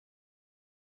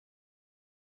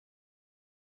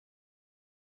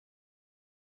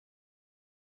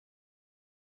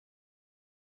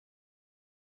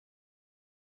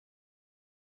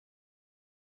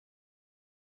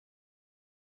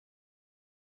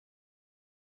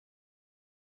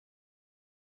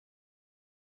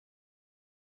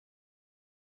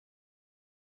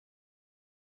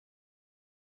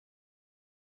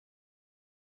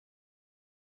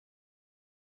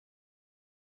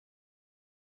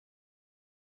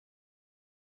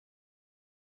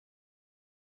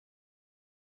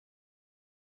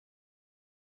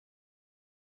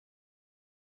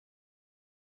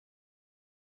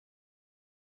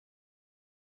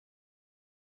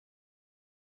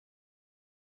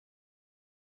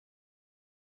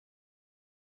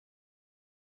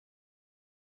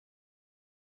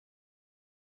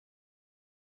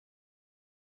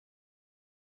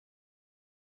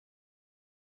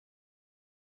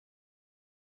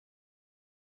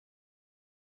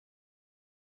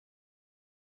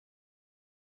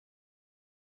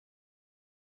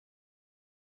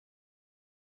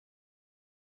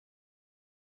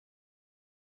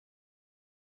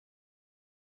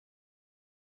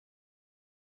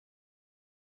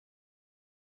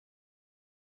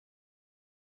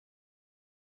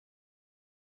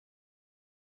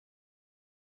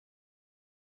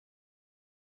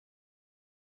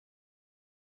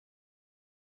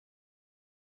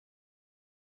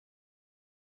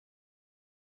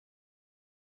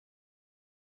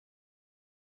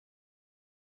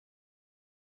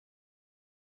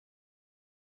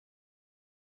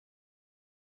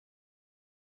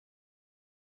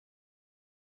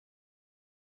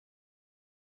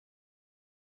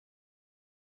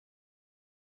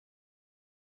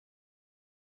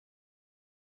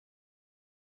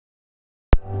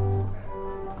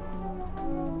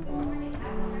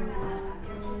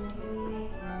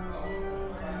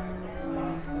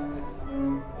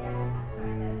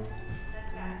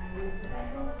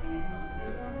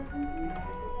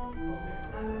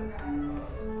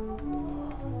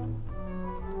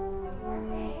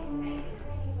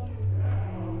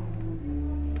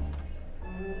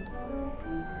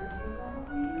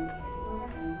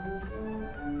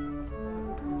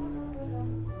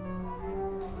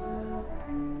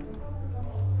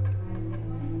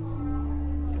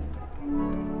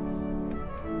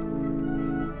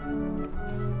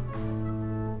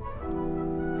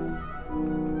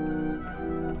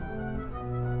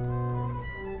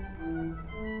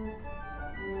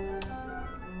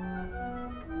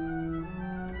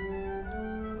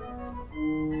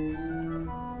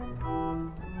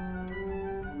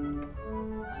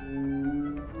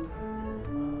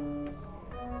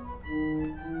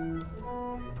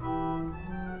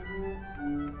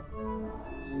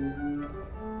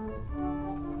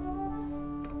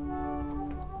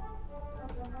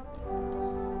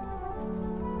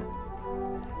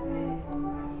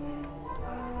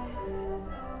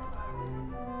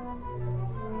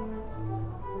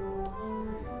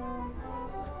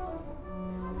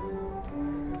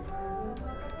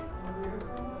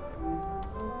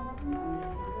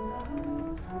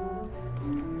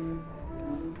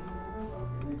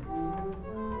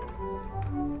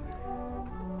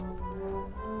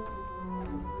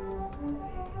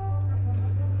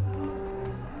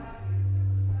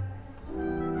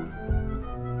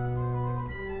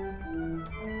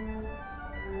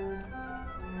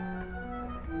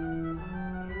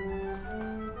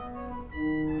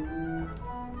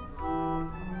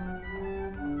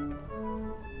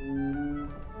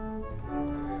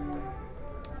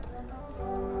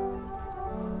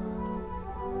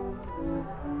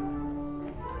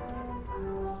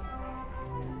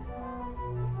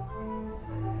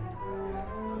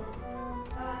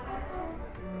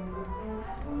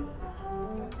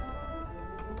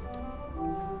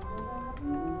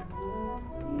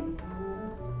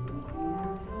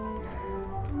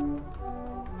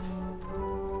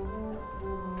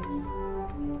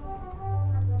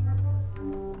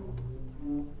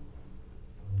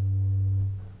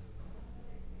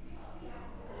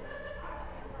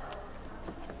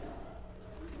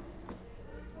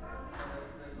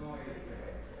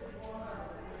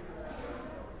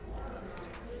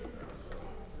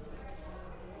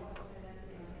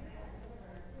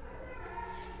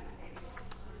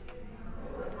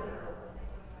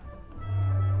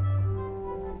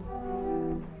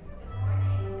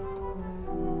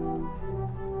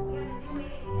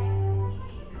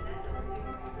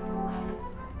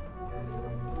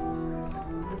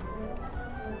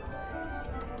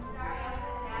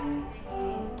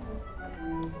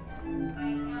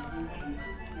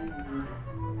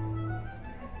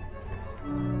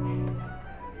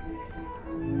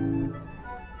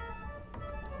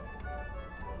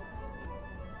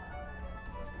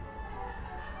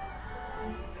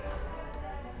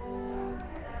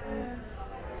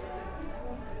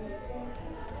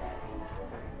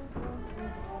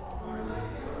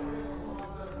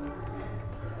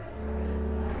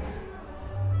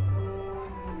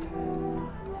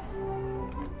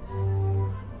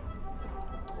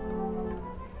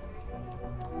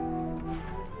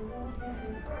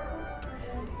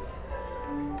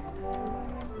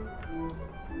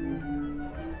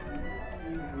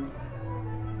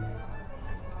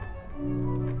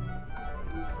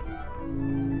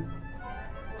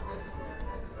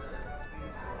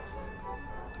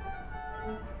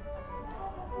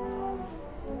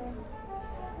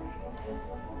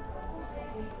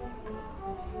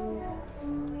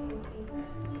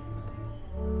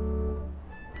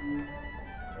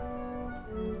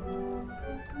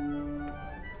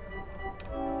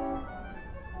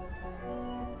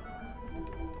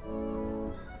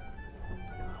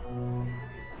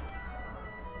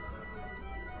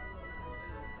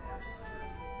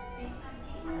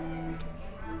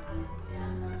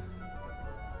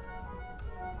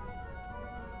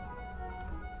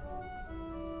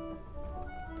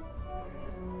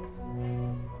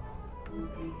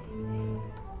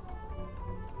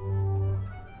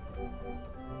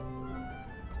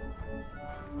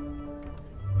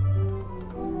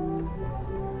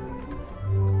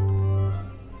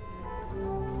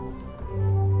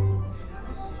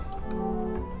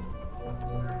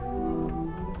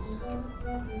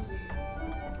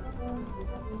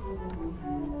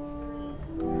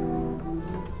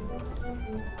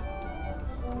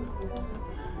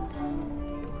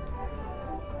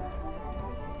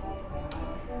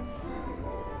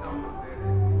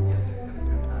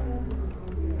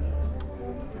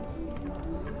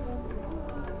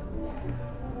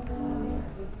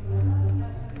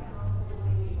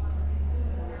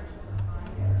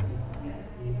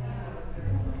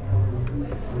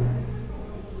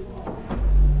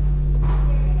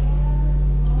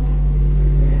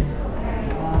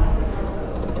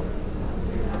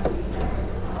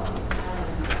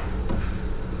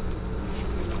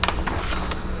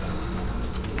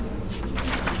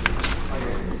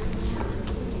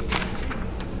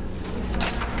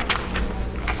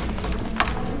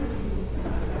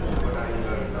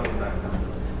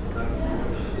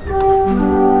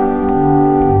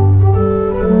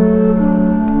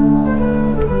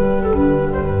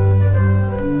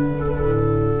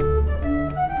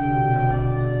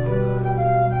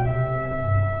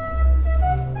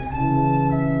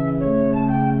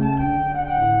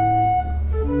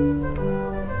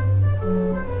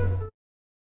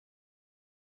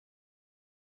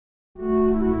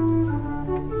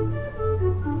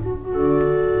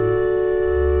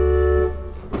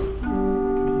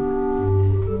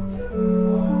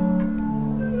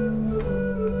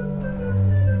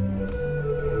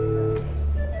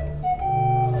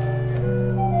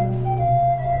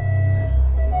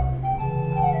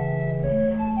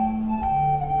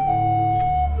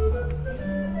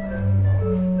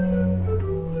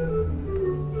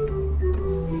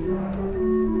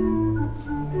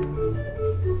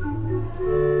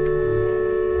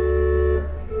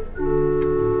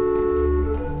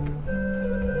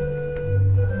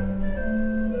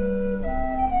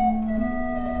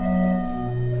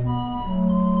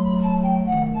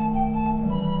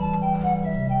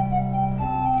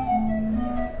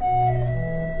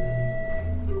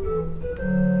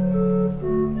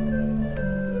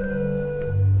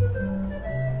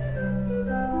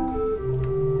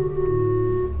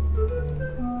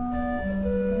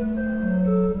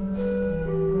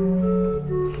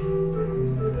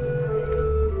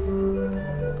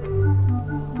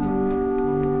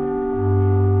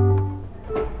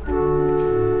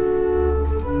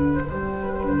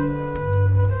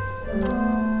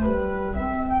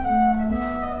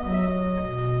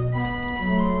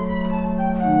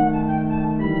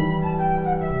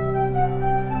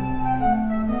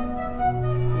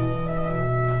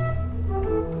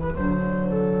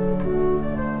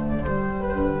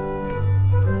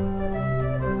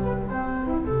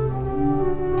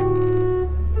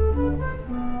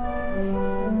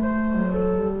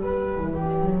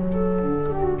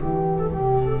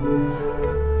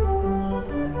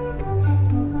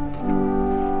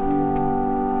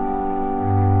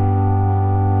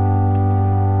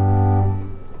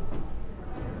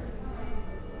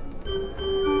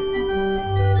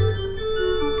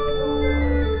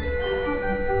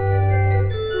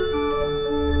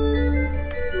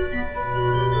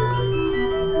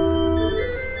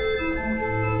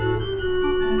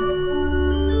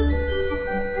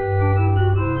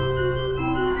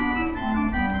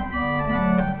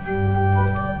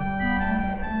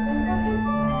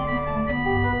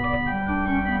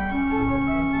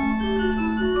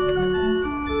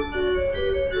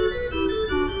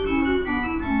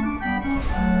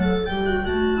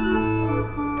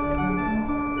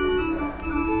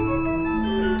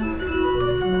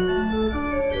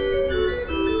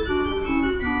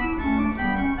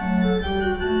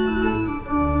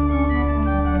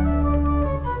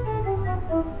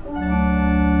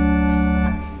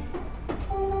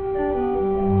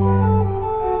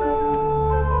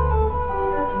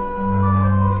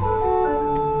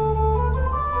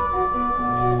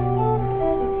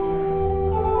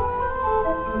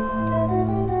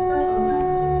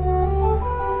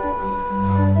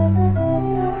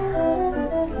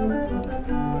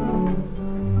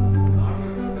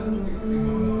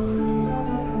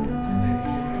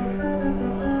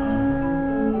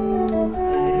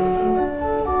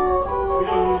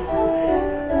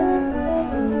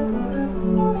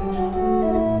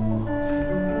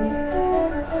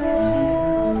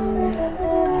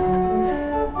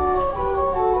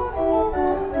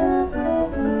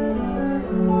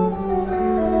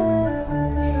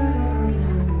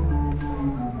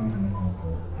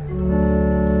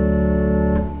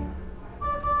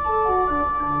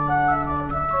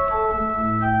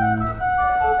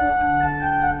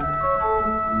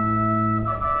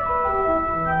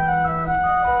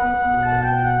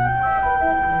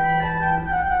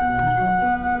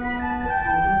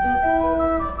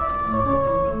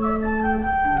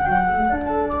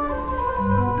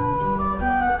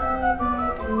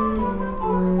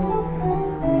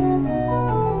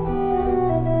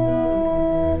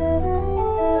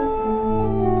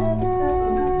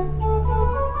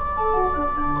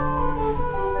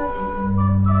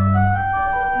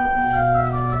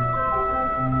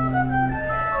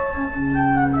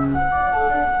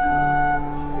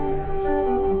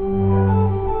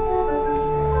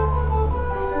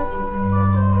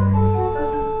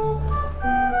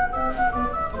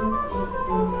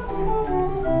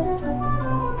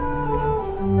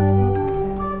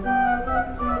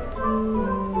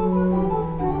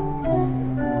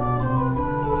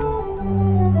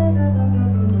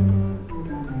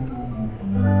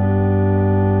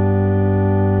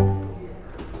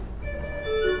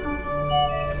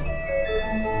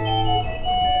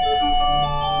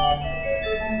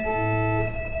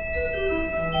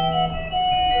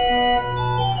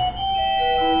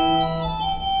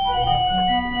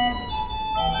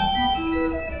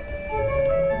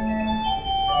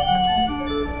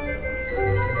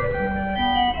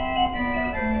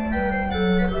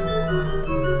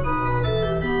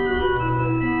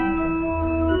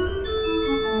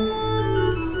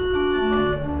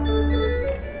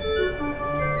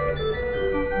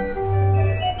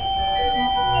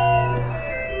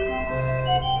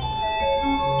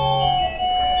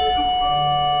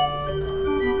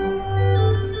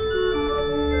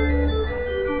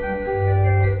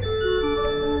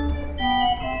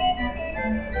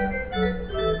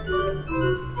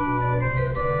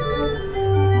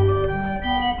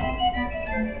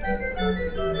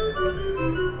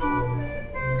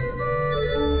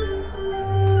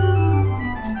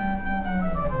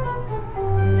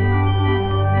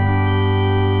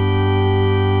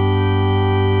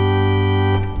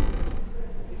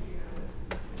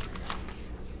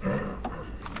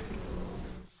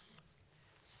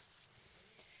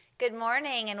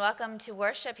morning and welcome to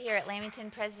worship here at Lamington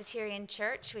Presbyterian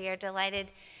Church. We are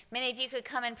delighted many of you could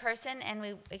come in person, and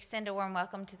we extend a warm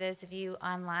welcome to those of you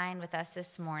online with us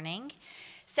this morning.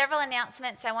 Several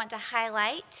announcements I want to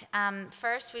highlight.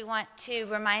 First, we want to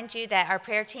remind you that our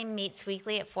prayer team meets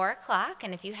weekly at 4 o'clock,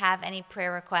 and if you have any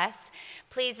prayer requests,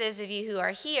 please, those of you who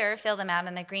are here, fill them out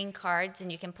on the green cards,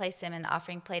 and you can place them in the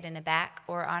offering plate in the back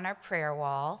or on our prayer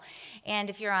wall. And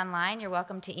if you're online, you're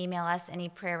welcome to email us any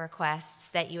prayer requests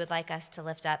that you would like us to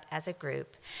lift up as a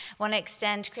group. I want to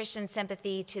extend Christian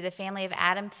sympathy to the family of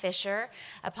Adam Fisher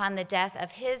upon the death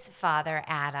of his father,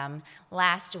 Adam,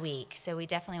 last week. So we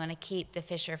definitely want to keep the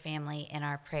Fisher family in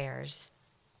our prayers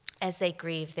as they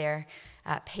grieve their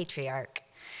patriarch.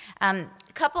 A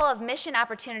couple of mission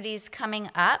opportunities coming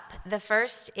up. The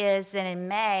first is that in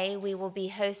May, we will be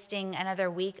hosting another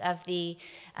week of the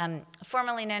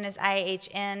formerly known as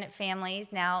IHN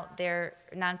families. Now their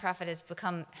nonprofit has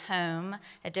become HOME,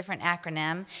 a different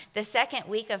acronym. The second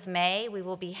week of May, we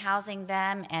will be housing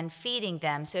them and feeding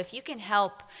them. So if you can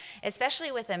help,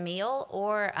 especially with a meal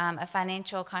or a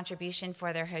financial contribution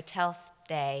for their hotel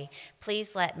stay,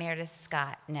 please let Meredith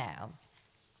Scott know.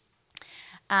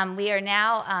 We are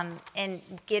now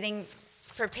getting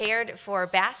prepared for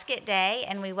Basket Day,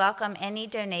 and we welcome any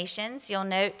donations. You'll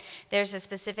note there's a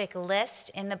specific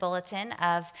list in the bulletin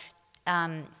of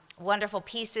wonderful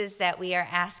pieces that we are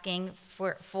asking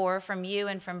for from you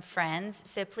and from friends.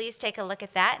 So please take a look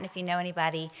at that, and if you know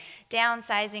anybody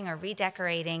downsizing or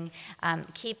redecorating,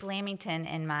 keep Lamington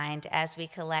in mind as we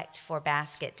collect for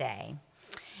Basket Day.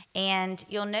 And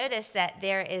you'll notice that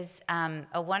there is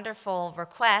a wonderful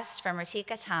request from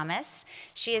Ratika Thomas.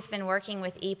 She has been working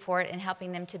with ePort and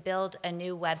helping them to build a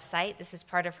new website. This is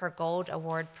part of her Gold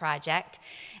Award project.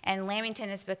 And Lamington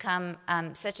has become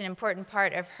such an important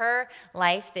part of her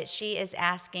life that she is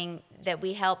asking that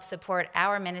we help support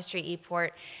our ministry, ePort,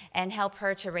 and help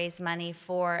her to raise money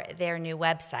for their new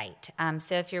website.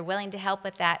 So if you're willing to help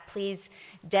with that, please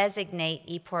designate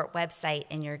ePort website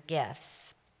in your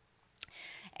gifts.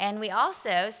 And we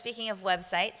also, speaking of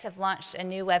websites, have launched a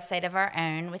new website of our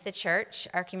own with the church.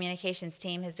 Our communications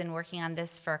team has been working on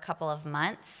this for a couple of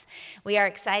months. We are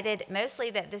excited mostly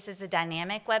that this is a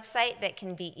dynamic website that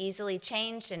can be easily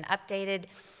changed and updated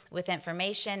with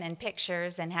information and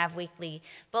pictures and have weekly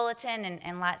bulletin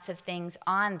and lots of things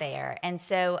on there. And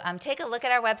so take a look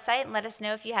at our website and let us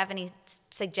know if you have any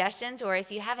suggestions or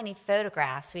if you have any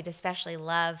photographs. We'd especially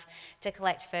love to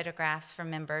collect photographs from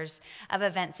members of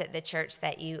events at the church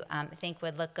that you think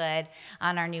would look good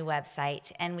on our new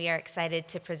website. And we are excited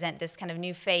to present this kind of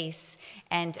new face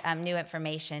and new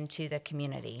information to the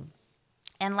community.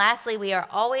 And lastly, we are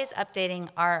always updating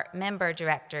our member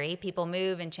directory. People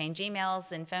move and change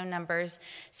emails and phone numbers.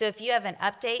 So if you have an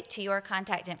update to your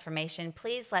contact information,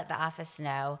 please let the office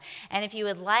know. And if you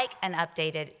would like an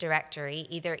updated directory,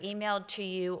 either emailed to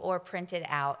you or printed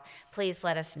out, please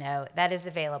let us know. That is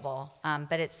available,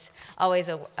 but it's always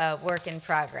a work in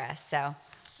progress. So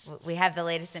we have the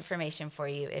latest information for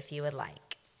you if you would like.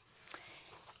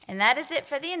 And that is it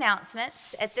for the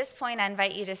announcements. At this point, I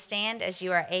invite you to stand as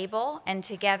you are able, and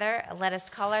together, let us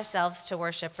call ourselves to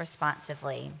worship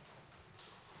responsively.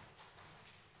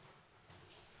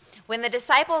 When the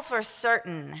disciples were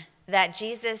certain that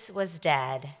Jesus was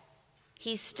dead,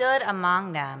 he stood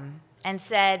among them and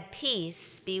said,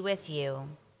 "Peace be with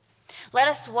you." Let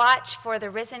us watch for the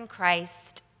risen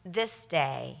Christ this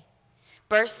day,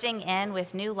 bursting in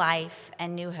with new life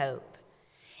and new hope.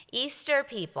 Easter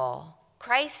people,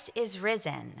 Christ is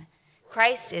risen.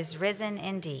 Christ is risen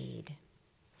indeed.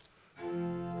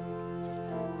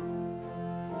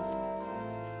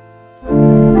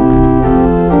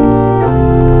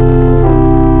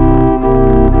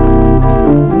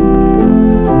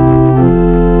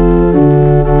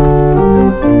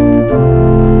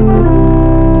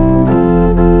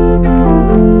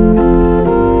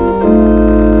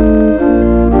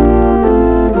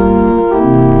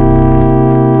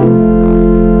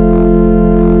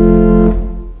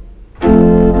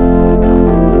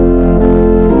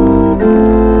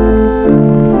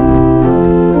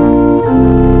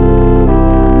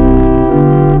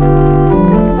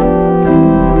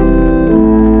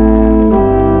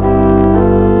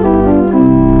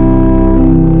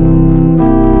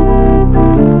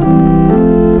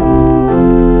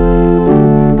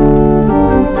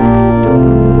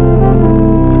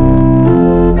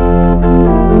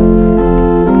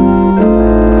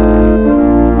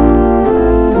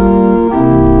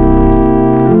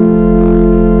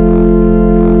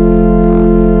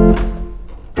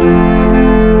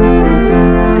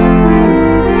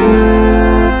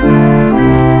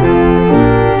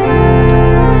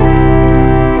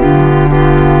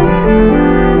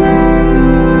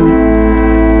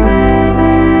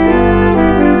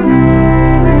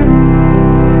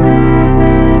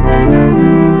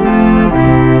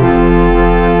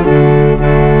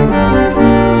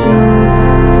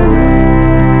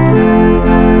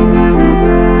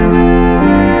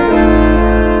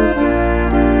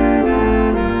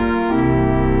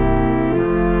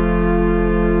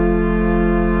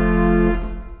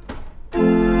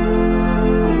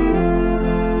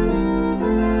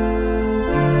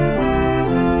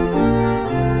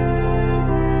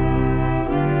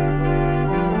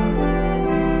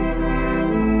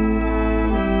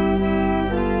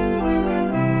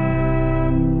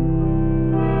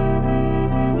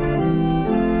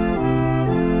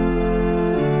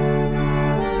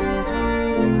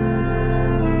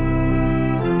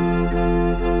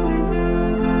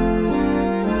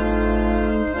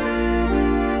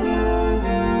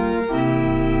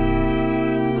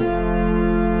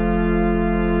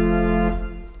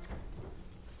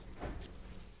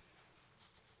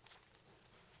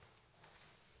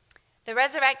 The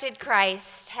resurrected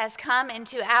Christ has come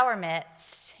into our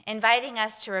midst, inviting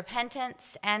us to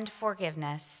repentance and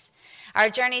forgiveness. Our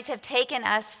journeys have taken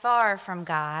us far from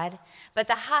God, but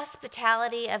the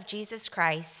hospitality of Jesus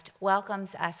Christ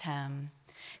welcomes us home.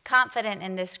 Confident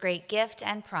in this great gift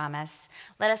and promise,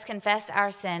 let us confess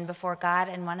our sin before God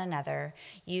and one another,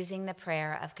 using the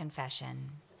prayer of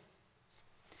confession.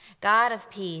 God of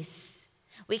peace,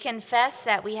 we confess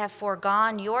that we have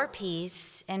foregone your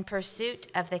peace in pursuit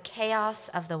of the chaos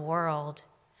of the world.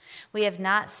 We have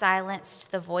not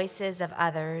silenced the voices of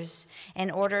others in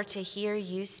order to hear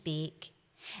you speak,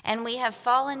 and we have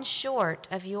fallen short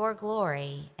of your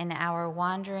glory in our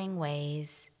wandering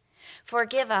ways.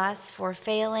 Forgive us for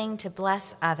failing to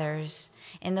bless others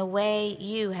in the way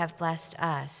you have blessed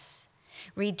us.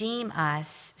 Redeem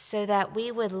us so that we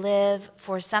would live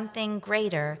for something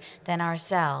greater than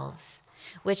ourselves,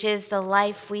 which is the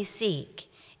life we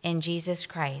seek in Jesus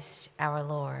Christ, our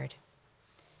Lord.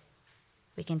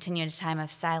 We continue in a time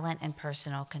of silent and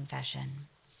personal confession.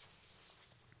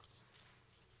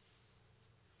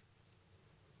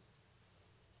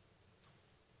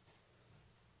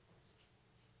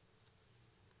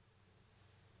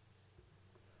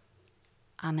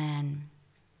 Amen.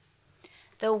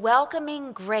 The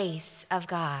welcoming grace of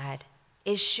God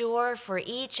is sure for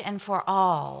each and for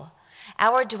all.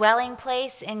 Our dwelling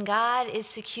place in God is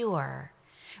secure.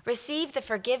 Receive the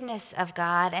forgiveness of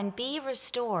God and be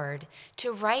restored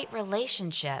to right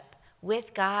relationship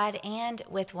with God and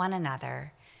with one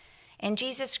another. In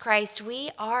Jesus Christ, we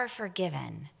are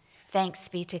forgiven. Thanks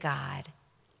be to God.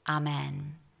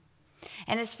 Amen.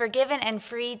 And as forgiven and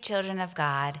freed children of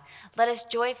God, let us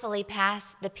joyfully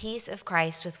pass the peace of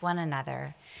Christ with one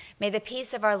another. May the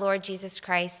peace of our Lord Jesus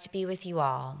Christ be with you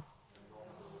all.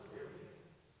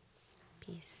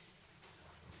 Peace.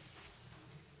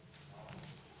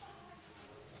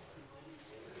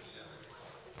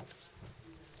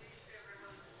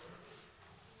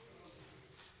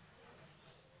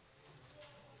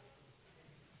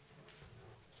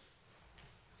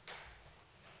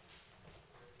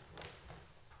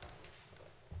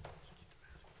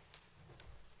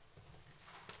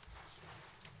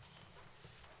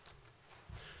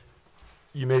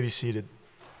 You may be seated.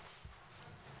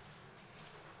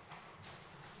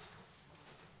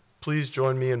 Please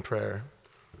join me in prayer.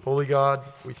 Holy God,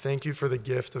 we thank you for the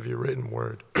gift of your written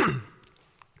word.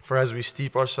 For as we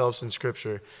steep ourselves in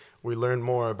Scripture, we learn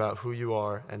more about who you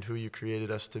are and who you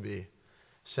created us to be.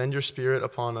 Send your Spirit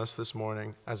upon us this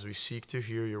morning as we seek to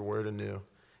hear your word anew,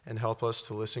 and help us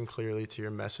to listen clearly to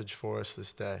your message for us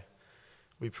this day.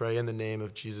 We pray in the name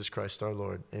of Jesus Christ our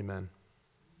Lord. Amen.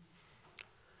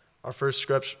 Our first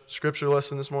scripture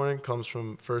lesson this morning comes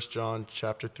from 1 John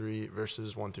chapter 3,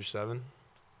 verses 1 through 7.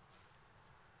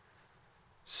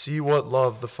 See what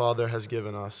love the Father has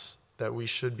given us, that we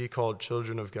should be called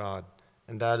children of God,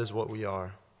 and that is what we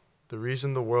are. The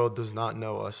reason the world does not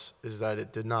know us is that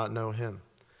it did not know him.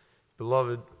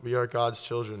 Beloved, we are God's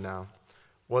children now.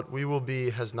 What we will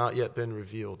be has not yet been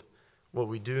revealed. What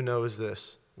we do know is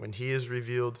this: when he is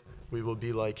revealed, we will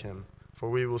be like him,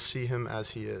 for we will see him as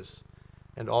he is.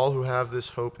 And all who have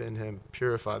this hope in him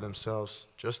purify themselves,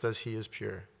 just as he is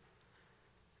pure.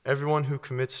 Everyone who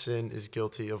commits sin is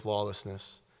guilty of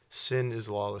lawlessness. Sin is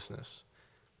lawlessness.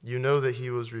 You know that he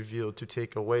was revealed to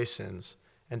take away sins,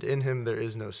 and in him there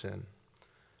is no sin.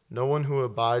 No one who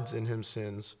abides in him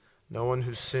sins. No one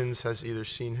who sins has either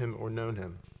seen him or known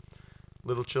him.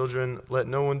 Little children, let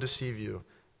no one deceive you.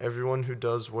 Everyone who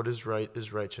does what is right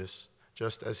is righteous,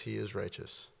 just as he is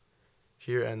righteous.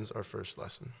 Here ends our first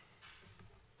lesson.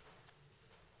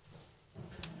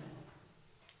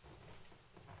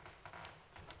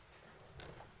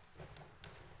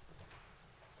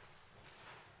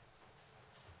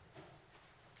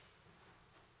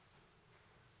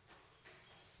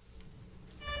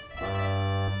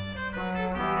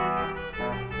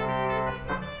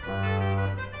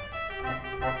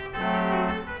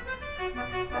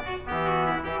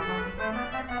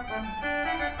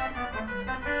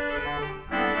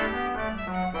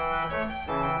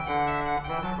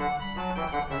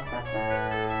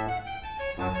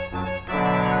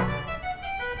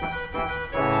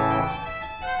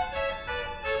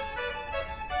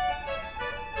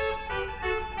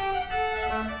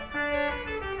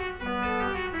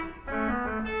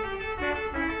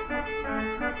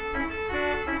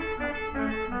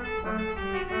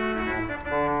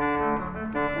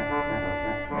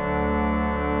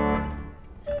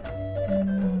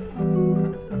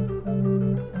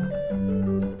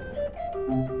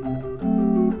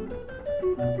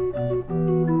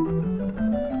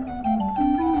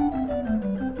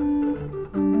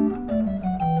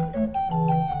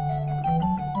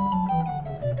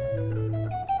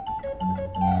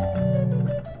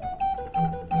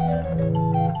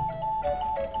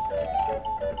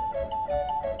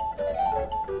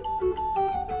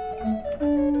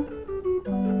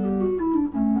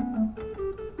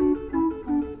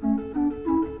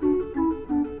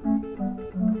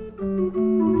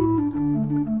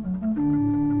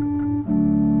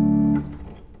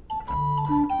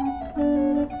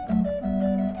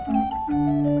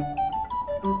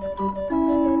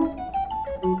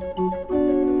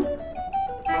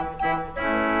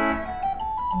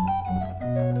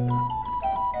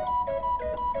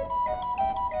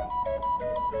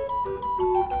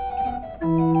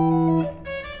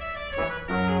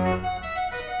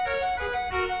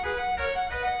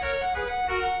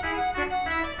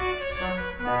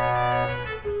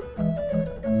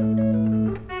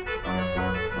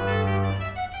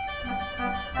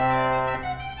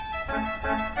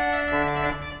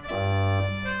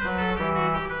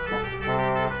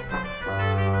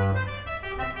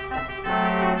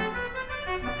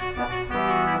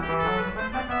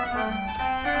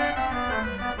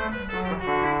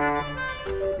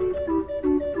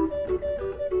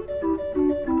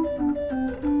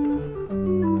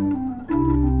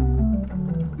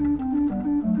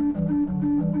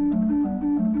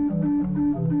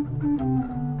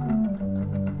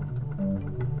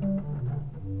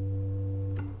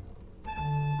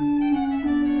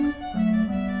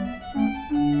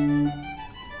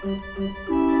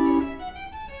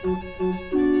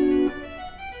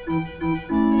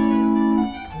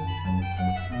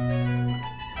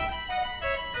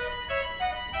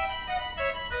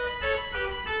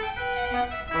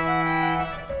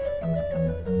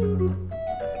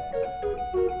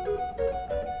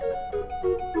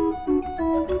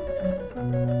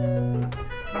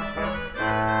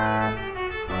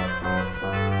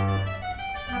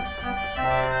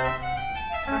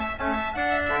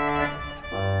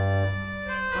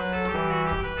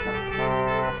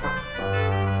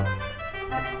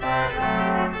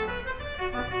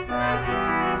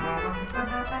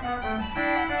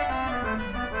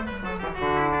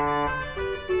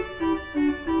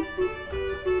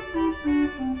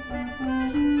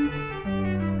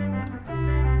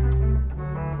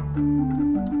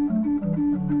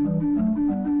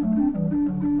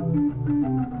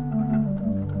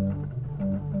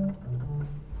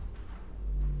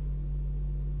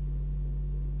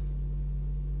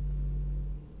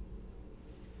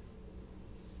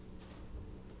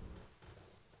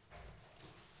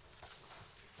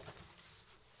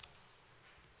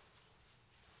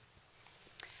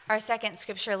 Our second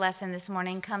scripture lesson this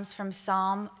morning comes from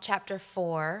Psalm chapter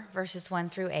 4, verses 1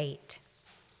 through 8.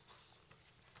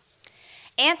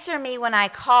 Answer me when I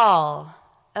call,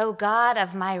 O God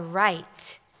of my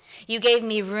right. You gave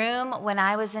me room when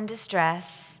I was in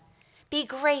distress. Be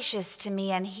gracious to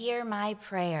me and hear my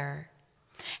prayer.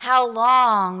 How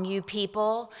long, you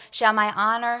people, shall my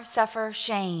honor suffer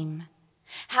shame?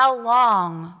 How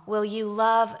long will you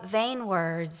love vain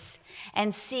words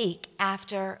and seek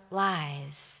after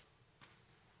lies?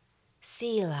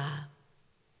 Selah.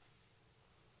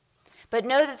 But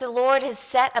know that the Lord has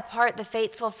set apart the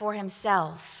faithful for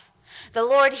himself. The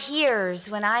Lord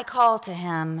hears when I call to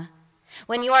him.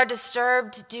 When you are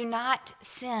disturbed, do not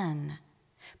sin.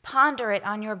 Ponder it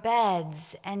on your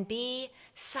beds and be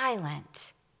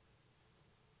silent.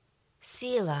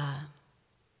 Selah.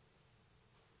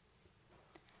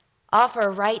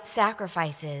 Offer right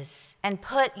sacrifices and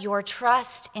put your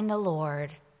trust in the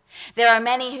Lord. There are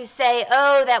many who say,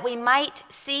 "Oh, that we might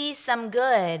see some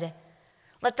good."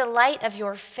 Let the light of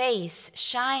your face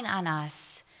shine on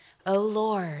us, O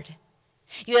Lord.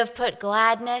 You have put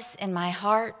gladness in my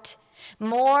heart,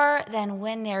 more than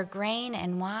when their grain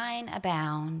and wine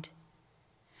abound.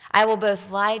 I will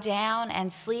both lie down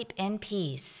and sleep in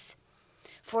peace.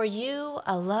 For you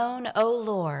alone, O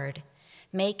Lord,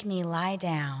 make me lie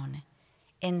down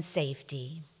in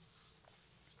safety.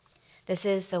 This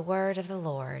is the word of the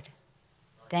Lord.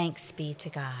 Thanks be to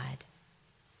God.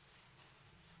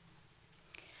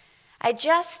 I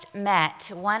just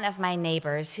met one of my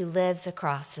neighbors who lives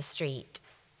across the street.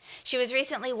 She was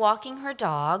recently walking her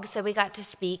dog, so we got to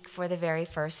speak for the very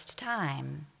first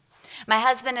time. My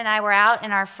husband and I were out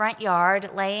in our front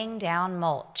yard laying down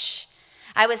mulch.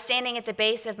 I was standing at the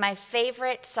base of my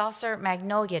favorite saucer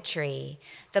magnolia tree,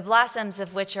 the blossoms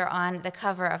of which are on the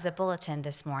cover of the bulletin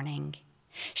this morning.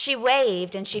 She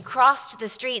waved and she crossed the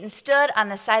street and stood on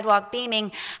the sidewalk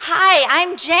beaming, "Hi,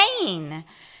 I'm Jane.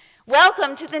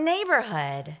 Welcome to the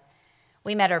neighborhood."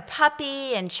 We met her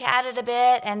puppy and chatted a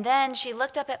bit, and then she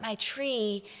looked up at my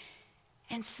tree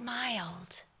and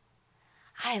smiled.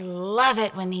 "I love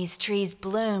it when these trees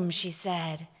bloom," she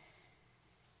said.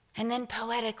 And then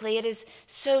poetically, "It is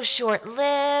so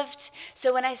short-lived,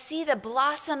 so when I see the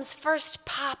blossoms first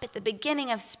pop at the beginning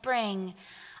of spring,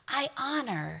 I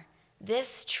honor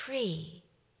this tree."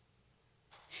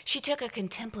 She took a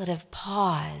contemplative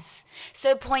pause,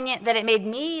 so poignant that it made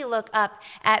me look up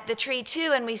at the tree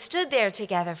too, and we stood there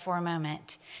together for a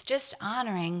moment, just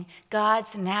honoring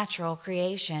God's natural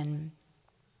creation.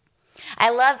 I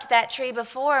loved that tree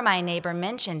before my neighbor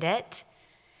mentioned it.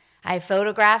 I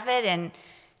photograph it and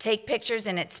take pictures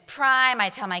in its prime. I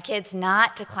tell my kids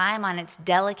not to climb on its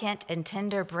delicate and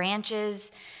tender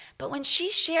branches. But when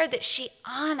she shared that she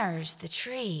honors the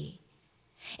tree,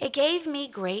 it gave me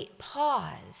great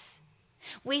pause.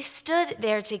 We stood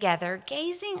there together,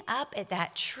 gazing up at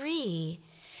that tree,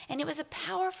 and it was a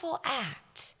powerful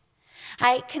act.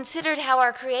 I considered how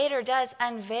our Creator does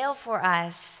unveil for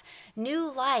us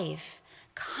new life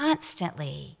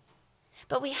constantly,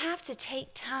 but we have to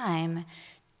take time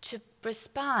to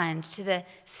respond to the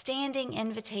standing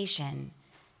invitation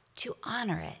to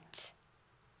honor it.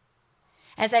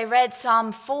 As I read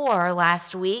Psalm 4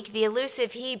 last week, the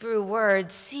elusive Hebrew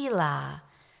word Selah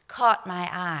caught my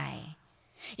eye.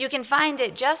 You can find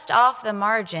it just off the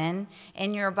margin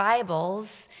in your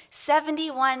Bibles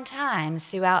 71 times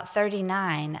throughout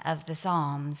 39 of the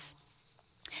Psalms.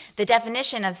 The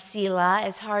definition of Selah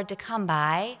is hard to come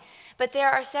by, but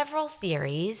there are several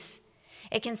theories.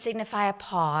 It can signify a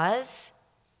pause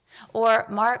or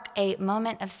mark a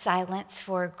moment of silence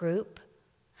for a group,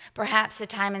 perhaps a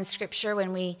time in Scripture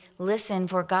when we listen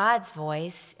for God's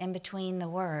voice in between the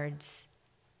words.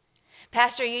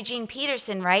 Pastor Eugene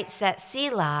Peterson writes that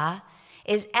Selah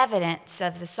is evidence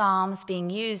of the Psalms being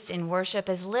used in worship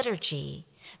as liturgy,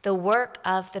 the work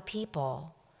of the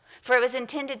people, for it was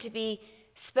intended to be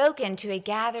spoken to a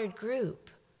gathered group,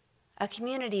 a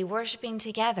community worshiping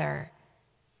together.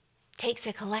 Takes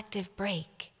a collective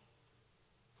break.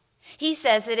 He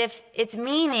says that if its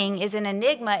meaning is an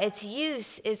enigma, its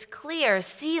use is clear.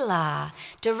 Selah,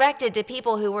 directed to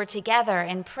people who were together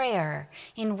in prayer,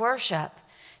 in worship,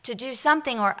 to do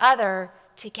something or other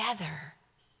together.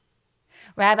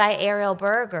 Rabbi Ariel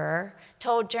Berger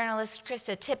told journalist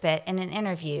Krista Tippett in an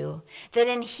interview that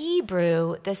in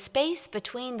Hebrew, the space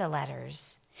between the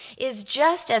letters is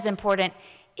just as important,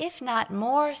 if not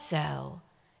more so,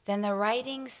 than the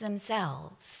writings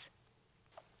themselves.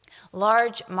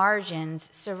 Large margins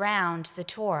surround the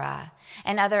Torah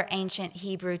and other ancient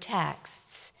Hebrew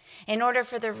texts in order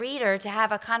for the reader to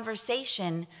have a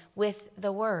conversation with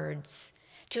the words,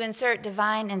 to insert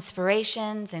divine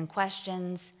inspirations and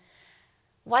questions,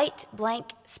 White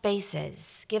blank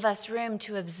spaces give us room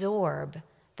to absorb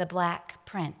the black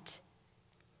print.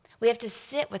 We have to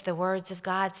sit with the words of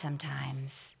God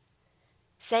sometimes,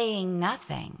 saying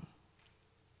nothing,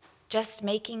 just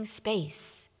making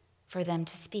space for them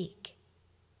to speak.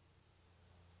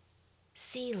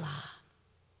 Selah.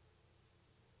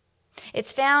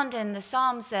 It's found in the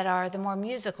Psalms that are the more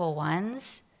musical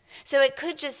ones. So it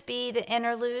could just be the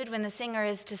interlude when the singer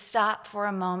is to stop for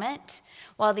a moment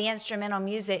while the instrumental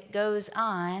music goes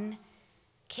on,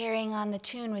 carrying on the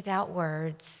tune without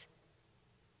words.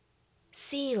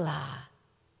 Selah.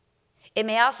 It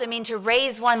may also mean to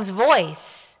raise one's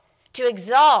voice, to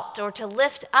exalt or to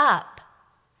lift up.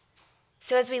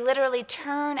 So as we literally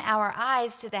turn our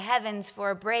eyes to the heavens for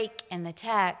a break in the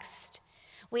text,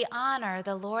 we honor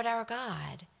the Lord our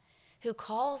God, who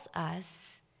calls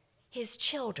us his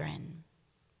children.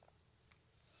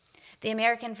 The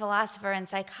American philosopher and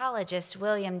psychologist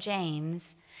William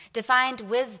James defined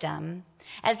wisdom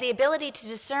as the ability to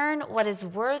discern what is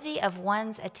worthy of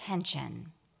one's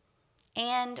attention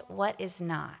and what is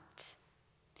not.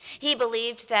 He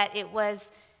believed that it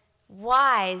was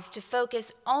wise to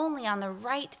focus only on the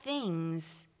right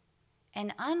things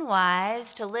and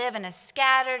unwise to live in a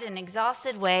scattered and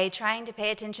exhausted way, trying to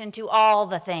pay attention to all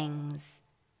the things.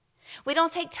 We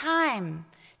don't take time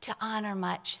to honor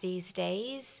much these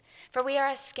days, for we are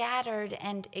a scattered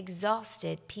and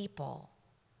exhausted people.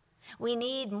 We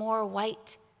need more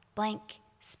white blank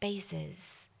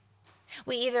spaces.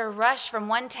 We either rush from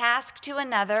one task to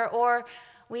another, or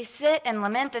we sit and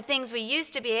lament the things we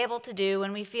used to be able to do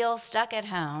when we feel stuck at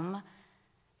home,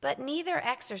 but neither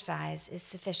exercise is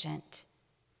sufficient.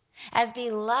 As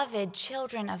beloved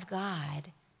children of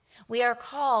God, we are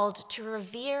called to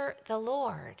revere the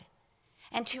Lord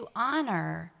and to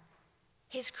honor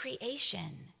his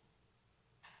creation.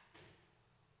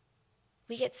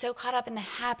 We get so caught up in the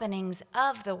happenings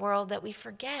of the world that we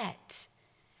forget.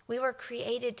 We were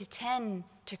created to tend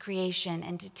to creation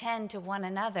and to tend to one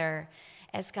another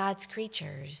as God's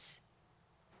creatures.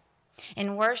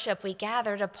 In worship, we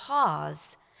gather to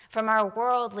pause from our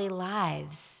worldly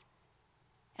lives,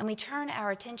 and we turn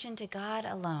our attention to God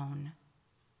alone.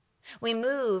 We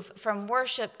move from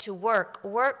worship to work,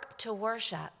 work to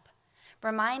worship,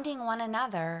 reminding one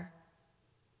another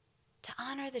to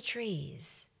honor the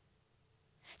trees,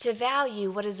 to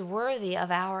value what is worthy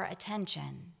of our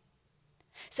attention.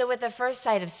 So with the first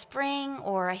sight of spring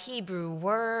or a Hebrew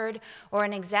word or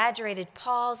an exaggerated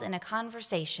pause in a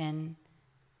conversation,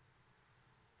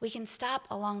 we can stop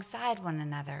alongside one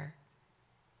another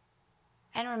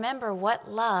and remember what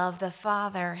love the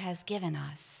Father has given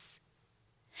us.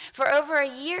 For over a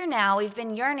year now, we've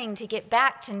been yearning to get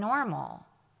back to normal.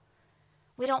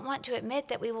 We don't want to admit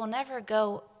that we will never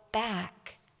go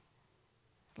back.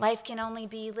 Life can only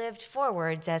be lived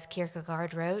forwards, as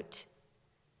Kierkegaard wrote.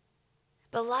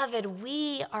 Beloved,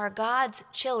 we are God's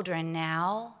children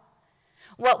now.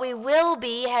 What we will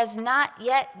be has not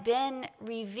yet been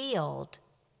revealed,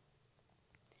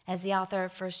 as the author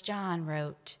of 1 John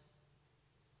wrote.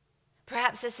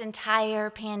 Perhaps this entire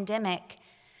pandemic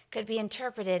could be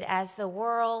interpreted as the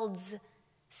world's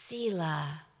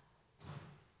Selah,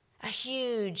 a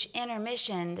huge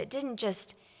intermission that didn't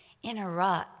just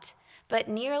interrupt, but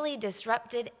nearly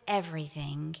disrupted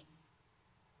everything,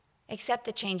 except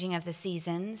the changing of the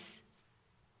seasons,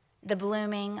 the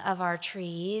blooming of our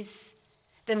trees,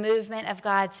 the movement of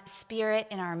God's Spirit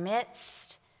in our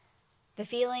midst, the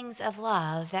feelings of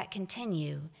love that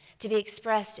continue to be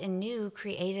expressed in new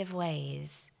creative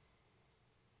ways.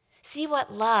 See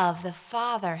what love the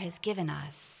Father has given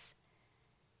us,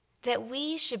 that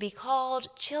we should be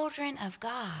called children of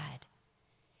God,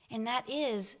 and that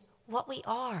is what we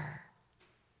are.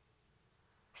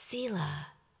 Selah.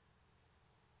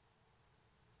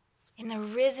 In the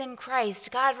risen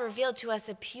Christ, God revealed to us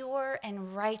a pure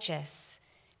and righteous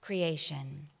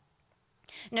creation.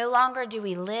 No longer do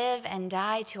we live and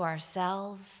die to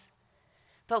ourselves,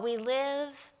 but we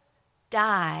live,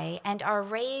 die, and are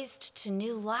raised to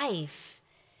new life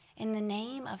in the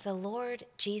name of the Lord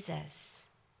Jesus.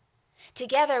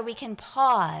 Together we can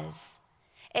pause,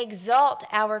 exalt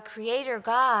our Creator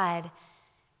God,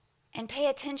 and pay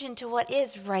attention to what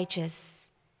is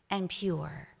righteous and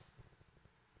pure.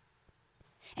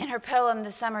 In her poem,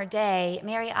 The Summer Day,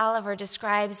 Mary Oliver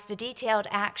describes the detailed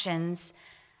actions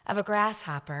of a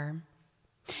grasshopper.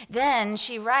 Then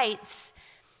she writes,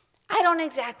 I don't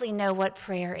exactly know what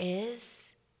prayer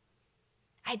is.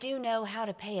 I do know how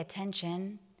to pay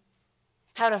attention,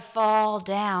 how to fall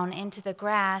down into the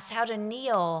grass, how to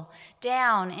kneel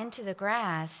down into the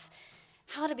grass,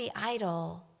 how to be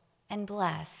idle and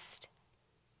blessed.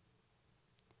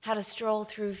 how to stroll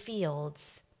through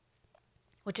fields,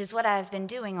 which is what I've been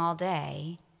doing all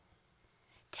day.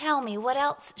 Tell me, what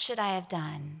else should I have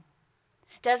done?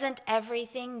 Doesn't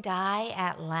everything die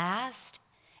at last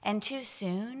and too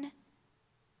soon?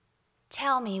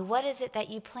 Tell me, what is it that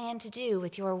you plan to do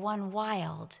with your one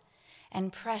wild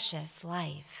and precious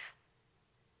life?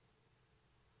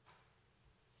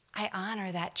 I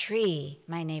honor that tree,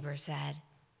 my neighbor said.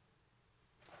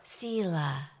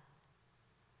 Selah.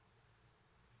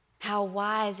 How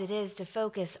wise it is to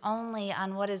focus only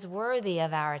on what is worthy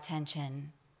of our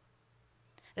attention.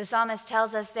 The psalmist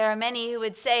tells us there are many who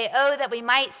would say, "Oh, that we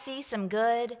might see some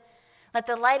good. Let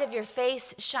the light of your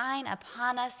face shine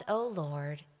upon us, O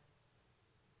Lord."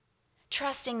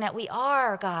 Trusting that we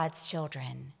are God's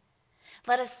children,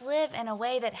 let us live in a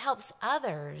way that helps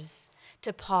others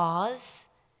to pause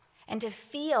and to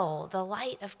feel the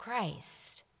light of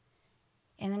Christ.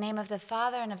 In the name of the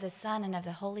Father, and of the Son, and of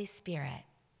the Holy Spirit.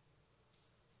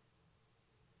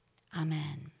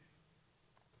 Amen.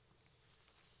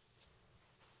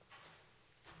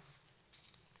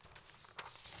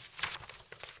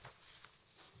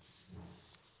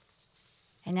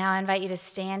 And now I invite you to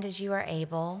stand as you are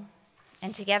able,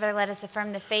 and together let us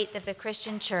affirm the faith of the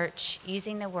Christian Church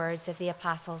using the words of the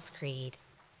Apostles' Creed.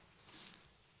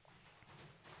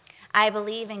 I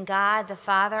believe in God, the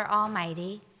Father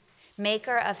Almighty,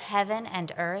 maker of heaven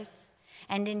and earth,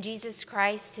 and in Jesus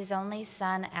Christ, his only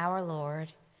Son, our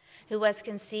Lord, who was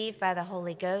conceived by the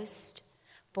Holy Ghost,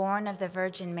 born of the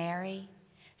Virgin Mary,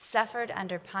 suffered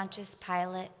under Pontius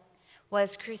Pilate,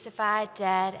 was crucified,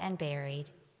 dead, and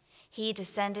buried. He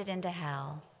descended into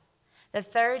hell. The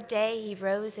third day he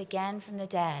rose again from the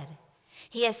dead.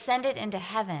 He ascended into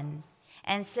heaven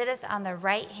and sitteth on the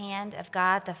right hand of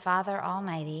God the Father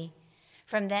Almighty.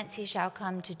 From thence he shall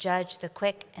come to judge the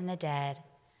quick and the dead.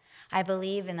 I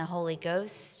believe in the Holy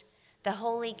Ghost, the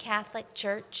Holy Catholic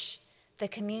Church, the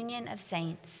communion of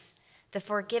saints, the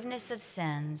forgiveness of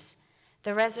sins,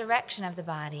 the resurrection of the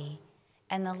body,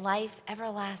 and the life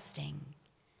everlasting.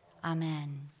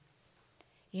 Amen.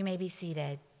 You may be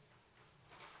seated.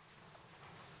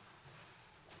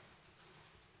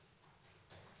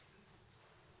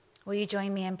 Will you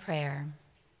join me in prayer?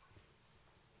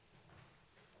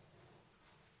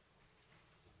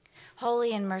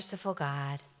 Holy and merciful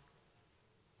God,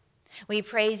 we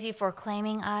praise you for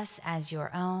claiming us as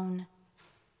your own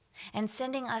and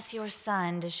sending us your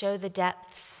Son to show the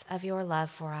depths of your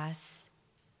love for us.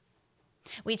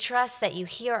 We trust that you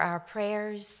hear our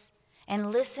prayers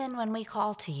and listen when we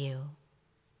call to you.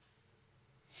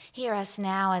 Hear us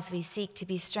now as we seek to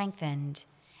be strengthened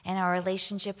in our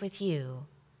relationship with you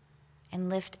and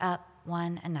lift up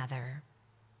one another.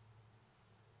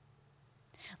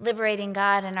 Liberating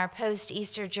God in our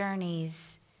post-Easter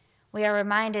journeys, we are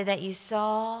reminded that you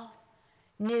saw,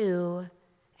 knew,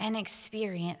 and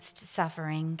experienced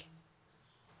suffering.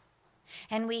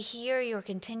 And we hear your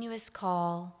continuous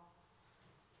call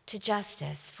to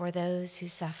justice for those who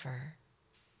suffer.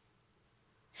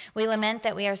 We lament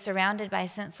that we are surrounded by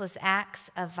senseless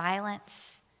acts of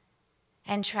violence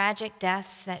and tragic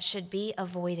deaths that should be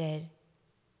avoided.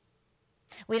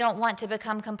 We don't want to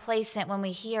become complacent when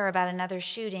we hear about another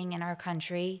shooting in our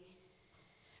country,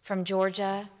 from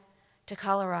Georgia to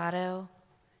Colorado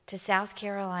to South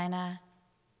Carolina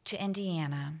to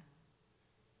Indiana.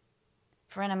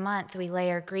 For in a month we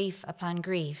layer grief upon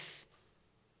grief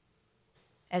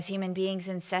as human beings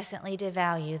incessantly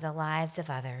devalue the lives of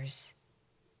others.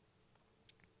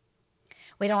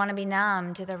 We don't want to be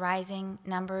numb to the rising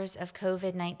numbers of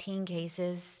COVID-19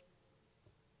 cases,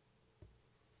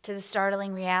 to the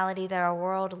startling reality that our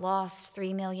world lost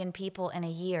 3 million people in a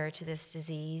year to this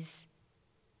disease.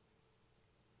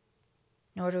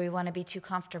 Nor do we want to be too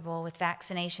comfortable with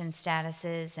vaccination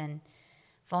statuses and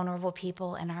vulnerable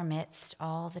people in our midst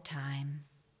all the time.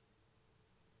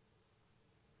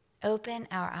 Open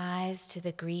our eyes to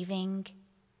the grieving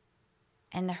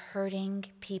and the hurting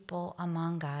people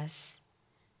among us,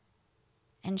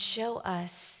 and show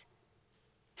us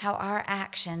how our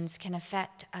actions can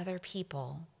affect other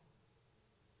people.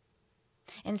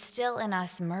 Instill in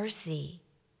us mercy,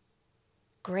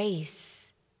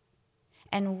 grace,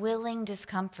 and willing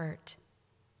discomfort,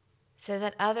 so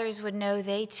that others would know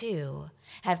they too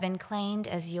have been claimed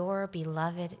as your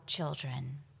beloved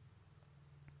children.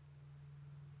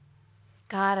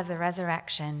 God of the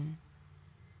resurrection,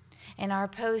 in our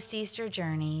post-Easter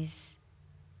journeys,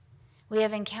 we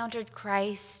have encountered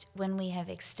Christ when we have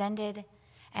extended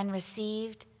and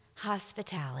received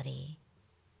hospitality.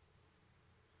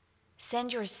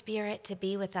 Send your Spirit to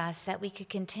be with us that we could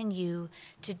continue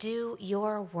to do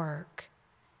your work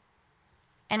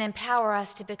and empower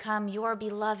us to become your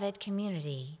beloved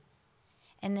community.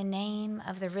 In the name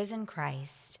of the risen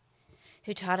Christ,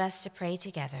 who taught us to pray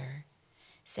together,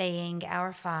 saying,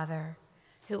 Our Father,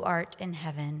 who art in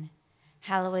heaven,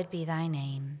 hallowed be thy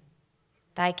name.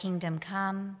 Thy kingdom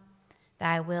come,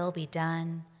 thy will be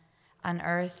done, on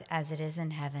earth as it is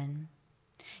in heaven.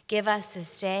 Give us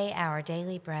this day our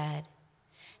daily bread,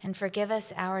 and forgive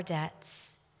us our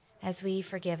debts, as we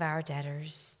forgive our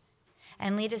debtors.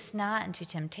 And lead us not into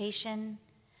temptation,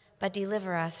 but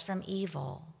deliver us from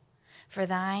evil. For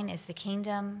thine is the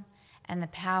kingdom, and the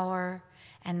power,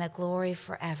 and the glory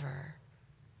forever.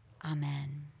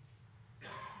 Amen.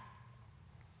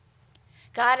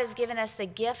 God has given us the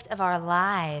gift of our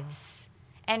lives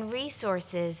and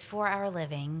resources for our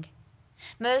living.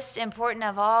 Most important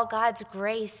of all, God's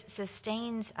grace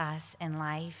sustains us in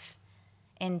life,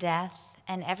 in death,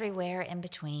 and everywhere in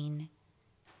between.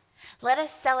 Let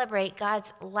us celebrate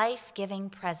God's life-giving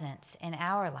presence in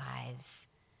our lives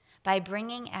by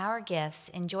bringing our gifts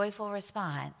in joyful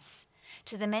response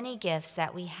to the many gifts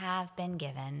that we have been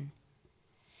given.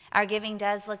 Our giving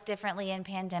does look differently in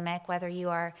pandemic, whether you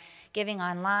are giving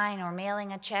online or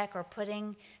mailing a check or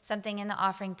putting something in the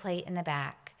offering plate in the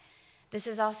back. This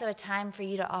is also a time for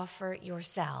you to offer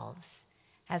yourselves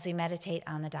as we meditate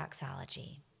on the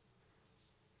doxology.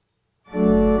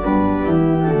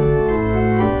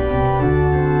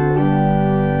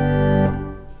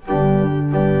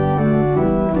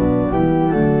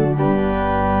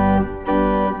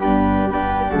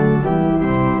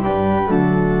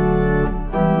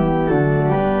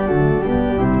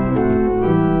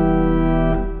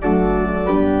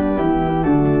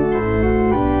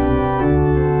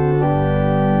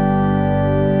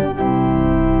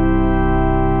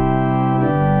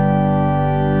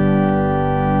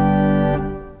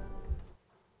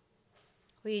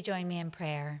 Will you join me in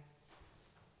prayer?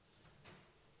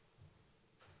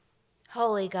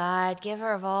 Holy God,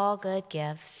 giver of all good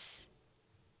gifts,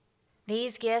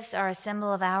 these gifts are a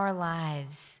symbol of our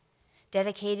lives,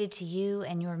 dedicated to you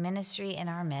and your ministry in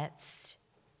our midst.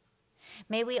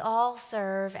 May we all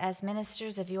serve as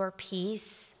ministers of your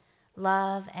peace,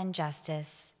 love, and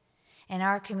justice in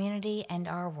our community and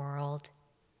our world.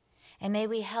 And may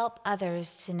we help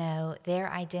others to know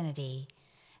their identity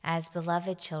as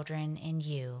beloved children in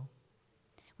you.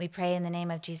 We pray in the name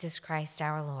of Jesus Christ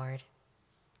our Lord.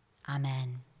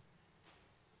 Amen.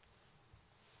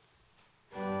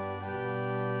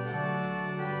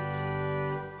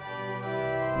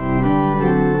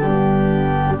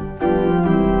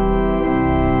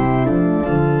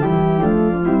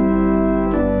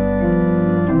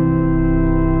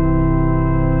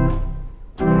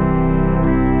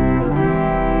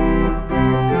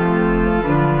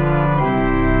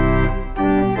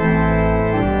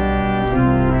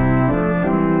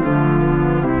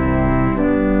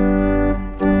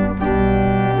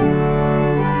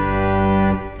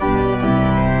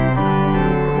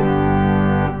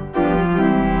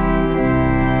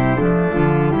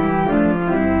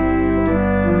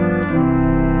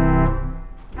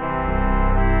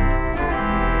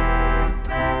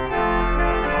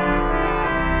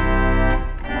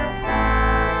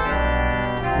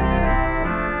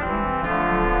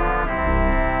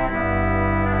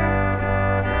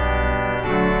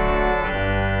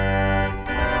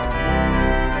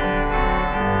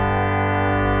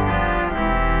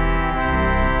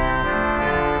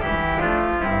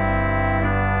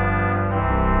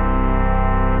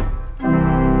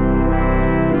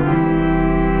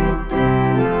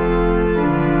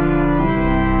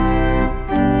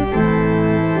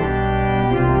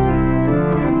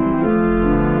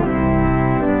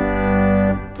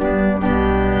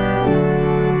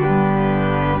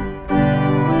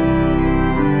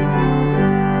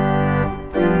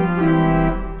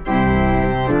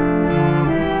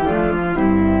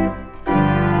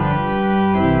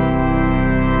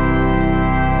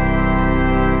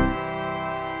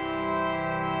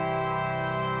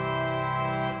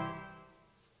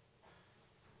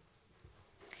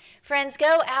 Friends,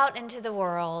 go out into the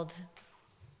world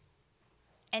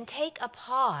and take a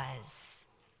pause,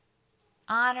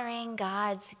 honoring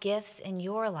God's gifts in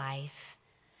your life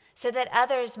so that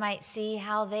others might see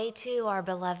how they too are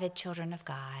beloved children of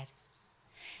God.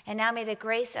 And now may the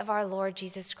grace of our Lord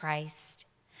Jesus Christ,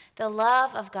 the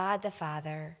love of God the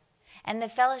Father, and the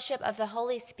fellowship of the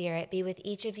Holy Spirit be with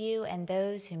each of you and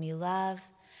those whom you love,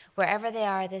 wherever they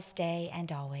are this day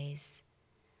and always.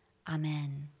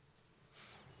 Amen.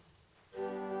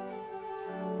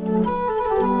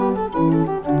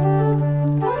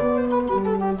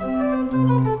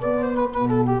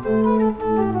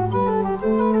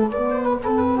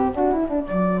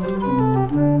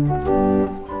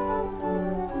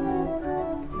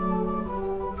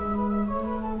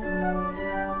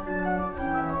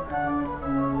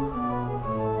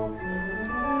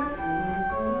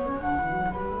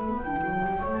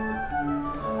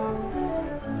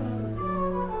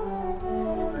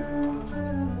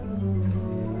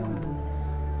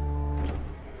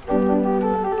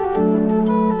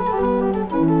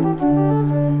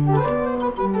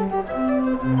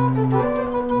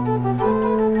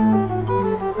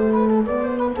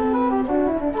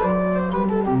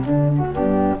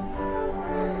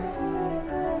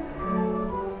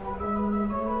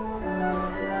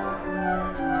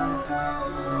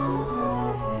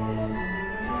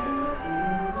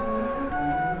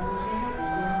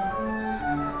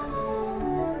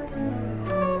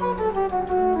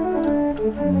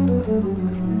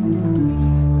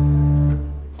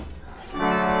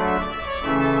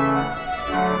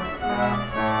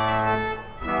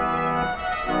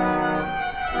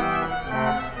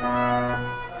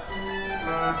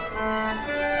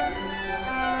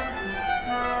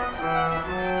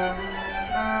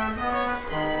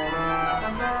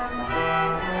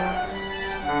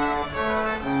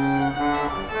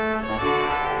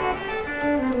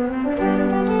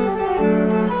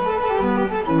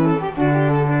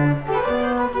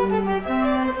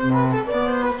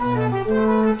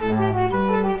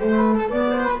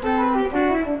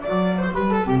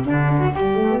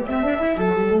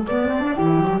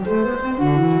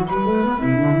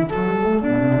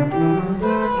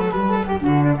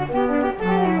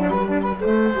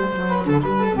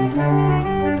 Thank you.